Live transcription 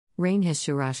Reinhis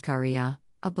Churrascaria,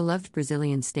 a beloved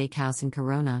Brazilian steakhouse in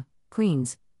Corona,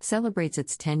 Queens, celebrates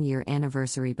its 10-year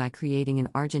anniversary by creating an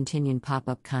Argentinian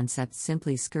pop-up concept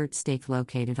Simply Skirt Steak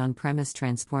located on premise,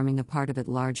 transforming a part of its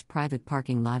large private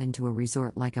parking lot into a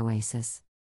resort-like oasis.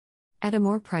 At a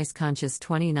more price-conscious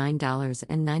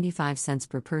 $29.95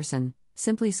 per person,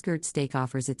 Simply Skirt Steak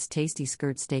offers its tasty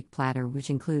skirt steak platter,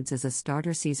 which includes as a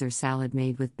starter Caesar salad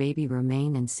made with baby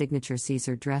romaine and signature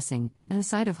Caesar dressing, and a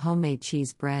side of homemade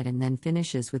cheese bread, and then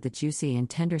finishes with a juicy and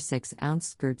tender 6-ounce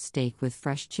skirt steak with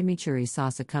fresh chimichurri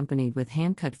sauce accompanied with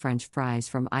hand-cut French fries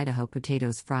from Idaho,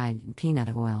 potatoes fried in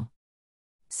peanut oil.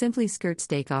 Simply Skirt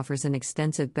Steak offers an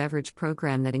extensive beverage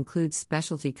program that includes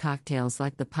specialty cocktails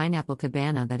like the Pineapple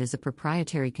Cabana, that is a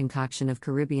proprietary concoction of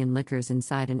Caribbean liquors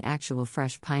inside an actual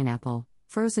fresh pineapple,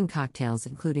 frozen cocktails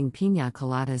including piña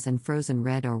coladas and frozen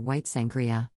red or white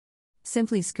sangria.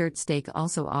 Simply Skirt Steak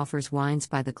also offers wines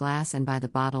by the glass and by the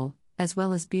bottle, as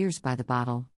well as beers by the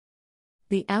bottle.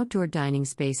 The outdoor dining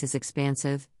space is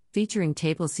expansive, featuring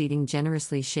table seating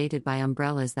generously shaded by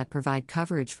umbrellas that provide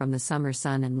coverage from the summer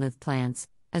sun and live plants,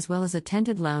 as well as a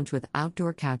tented lounge with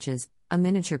outdoor couches, a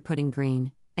miniature putting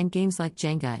green, and games like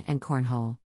Jenga and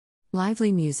Cornhole.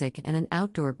 Lively music and an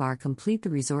outdoor bar complete the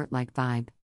resort-like vibe.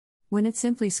 When it's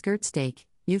Simply Skirt Steak,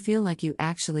 you feel like you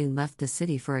actually left the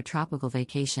city for a tropical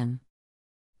vacation.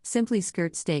 Simply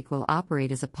Skirt Steak will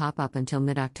operate as a pop-up until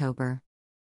mid-October.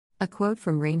 A quote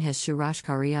from Reinhis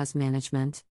Churrascaria's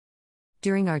management.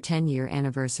 During our 10-year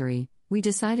anniversary, we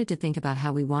decided to think about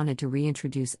how we wanted to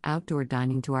reintroduce outdoor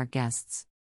dining to our guests.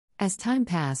 As time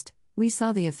passed, we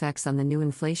saw the effects on the new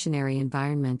inflationary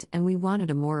environment, and we wanted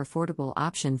a more affordable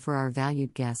option for our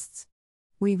valued guests.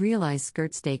 We realized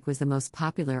skirt steak was the most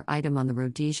popular item on the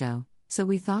Rodizio, so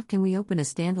we thought, can we open a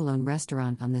standalone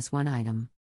restaurant on this one item?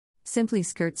 Simply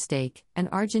Skirt Steak, an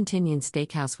Argentinian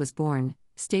steakhouse, was born,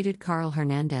 stated Carl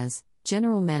Hernandez,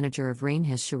 general manager of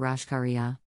Reinhis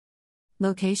Churrascaria.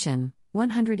 Location: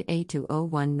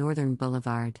 108-01 Northern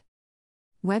Boulevard.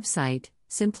 Website: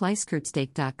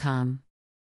 simplyskirtsteak.com.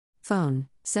 Phone: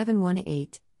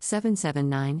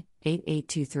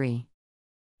 718-779-8823.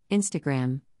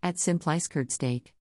 Instagram: @simplyskirtsteak.